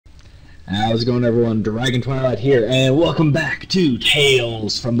How's it going, everyone? Dragon Twilight here, and welcome back to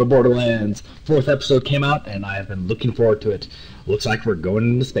Tales from the Borderlands. 4th episode came out, and I have been looking forward to it. Looks like we're going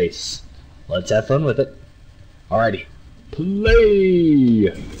into space. Let's have fun with it. Alrighty.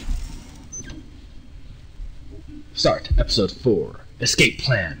 Play! Start. Episode 4. Escape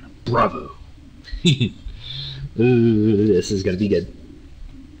Plan. Bravo. Ooh, this is gonna be good.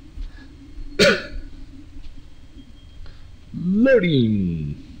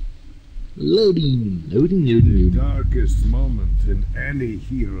 Loading. The darkest moment in any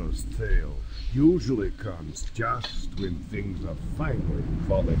hero's tale usually comes just when things are finally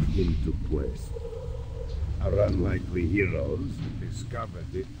falling into place. Our unlikely heroes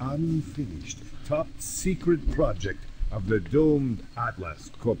discovered the unfinished, top-secret project of the doomed Atlas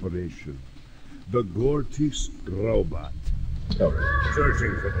Corporation, the Gortys robot. Oh.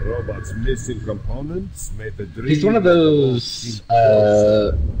 Searching for the robot's missing components made the dream. He's one of those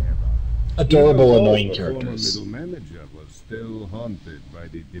adorable, annoying characters. The former middle manager was still haunted by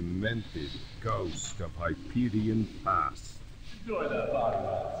the demented ghost of Hyperion past. Enjoy that body,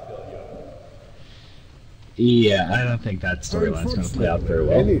 still young. Yeah, I don't think that storyline's going to play out very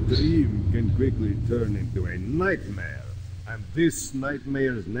well. Any dream can quickly turn into a nightmare, and this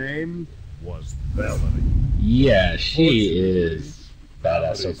nightmare's name was Valerie. Yeah, she is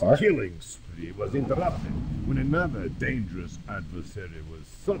badass so far. Killing spree was interrupted when another dangerous adversary was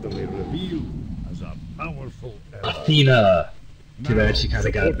suddenly revealed as a powerful ally. Athena. Too bad she kind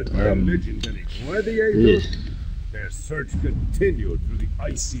of got legendary gladiators. Their search continued through the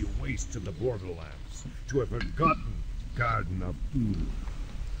icy wastes of the Borderlands to a forgotten Garden of Eden.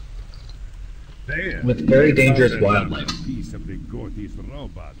 There, with very dangerous found wildlife. a piece of the Gortys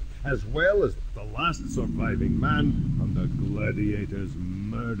robot, as well as the last surviving man on the gladiator's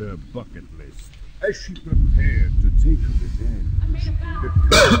murder bucket list. As she prepared to take her revenge, the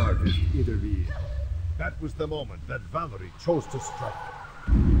con artist intervened. That was the moment that Valerie chose to strike.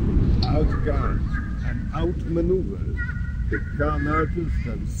 Outgunned and outmaneuvered, the con artist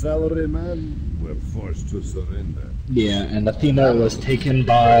and salaryman were forced to surrender. Yeah, and Athena was taken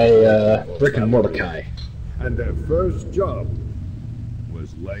by Rick and Mordecai. And their first job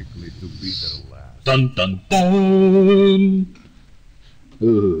was likely to be their last. Dun dun dun!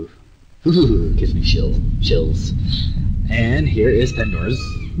 Ooh. Ooh, gives me chills. And here is Pandora's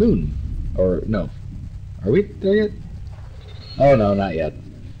moon. Or, no. Are we there yet? Oh, no, not yet.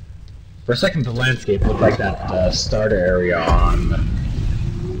 For a second, the landscape looked like that starter area on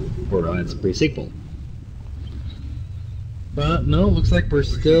Borderlands pre-sequel. But no, looks like we're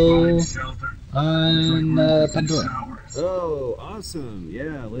still on Pandora. Oh, awesome!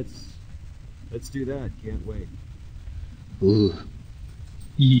 Yeah, let's do that. Can't wait. Ooh.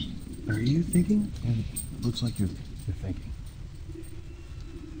 Are you thinking? It looks like you're thinking.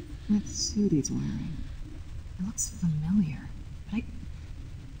 That suit he's wearing. It looks familiar, but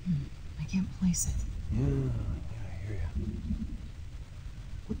I can't place it. Yeah, I hear ya.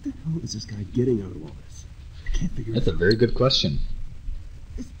 What the hell is this guy getting out of all this? I can't figure it out. That's a very good question.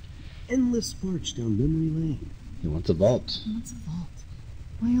 This endless sparks down memory lane. He wants a vault. What's a vault?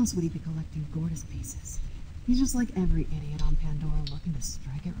 Why else would he be collecting Gortys pieces? He's just like every idiot on Pandora looking to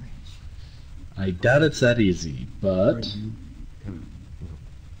strike it rich. I doubt it's that easy, but... Are you kind of,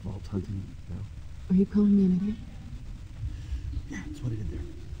 vault hunting now? Are you calling me an idiot? Yeah, that's what I did there.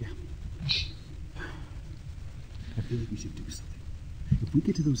 Yeah. I feel like we should do something. If we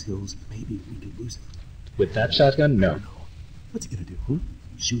get to those hills, maybe we can lose it. With that shotgun? No. What's he gonna do, huh?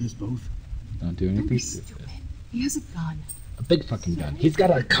 Shoot us both? Don't do Don't anything be stupid. stupid. He has a gun. A big fucking gun. He's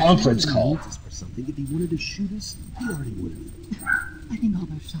got a conference He call. needs us for something. If he wanted to shoot us, he already would have. I think all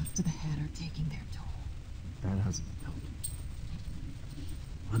those shots to the head are taking their toll. That hasn't helped.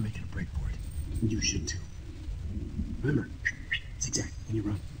 I'm making a break for it. And you should too. Remember, zigzag when you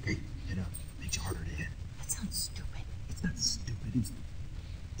run, okay? Head up. Makes you harder to hit. That sounds stupid. It's not stupid, it's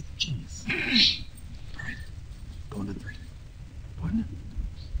genius. Alright. Going on 3. 1,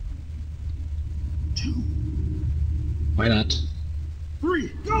 2, Why not? 3,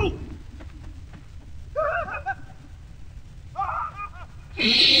 go!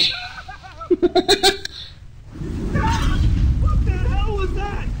 What the hell was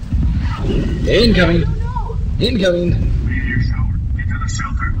that? Incoming! Incoming! Meteor shower. Get to the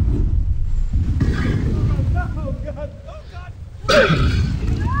shelter. Oh god! Oh god!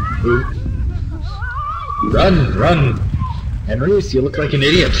 Ooh. Run! And Rhys, you look like an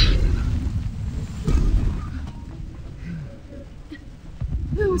idiot.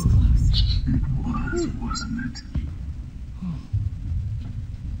 That was close. It was, wasn't it?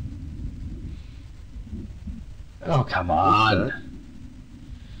 Oh, come on.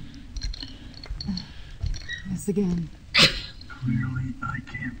 this again. Clearly, I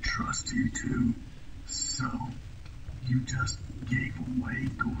can't trust you two. So, you just gave away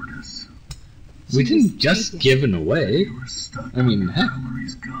Gortys. We didn't just give it away. You were stuck I mean, on heck.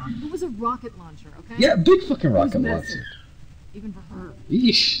 Mallory's gun. It was a rocket launcher, okay? Yeah, big fucking It was rocket massive. launcher. Even for her.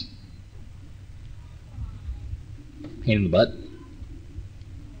 Yeesh. Pain in the butt.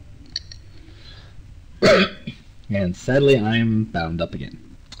 And sadly, I'm bound up again.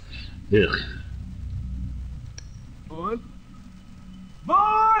 Ugh. Vaughn?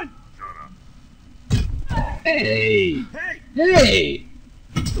 Vaughn! Hey! Hey! Hey!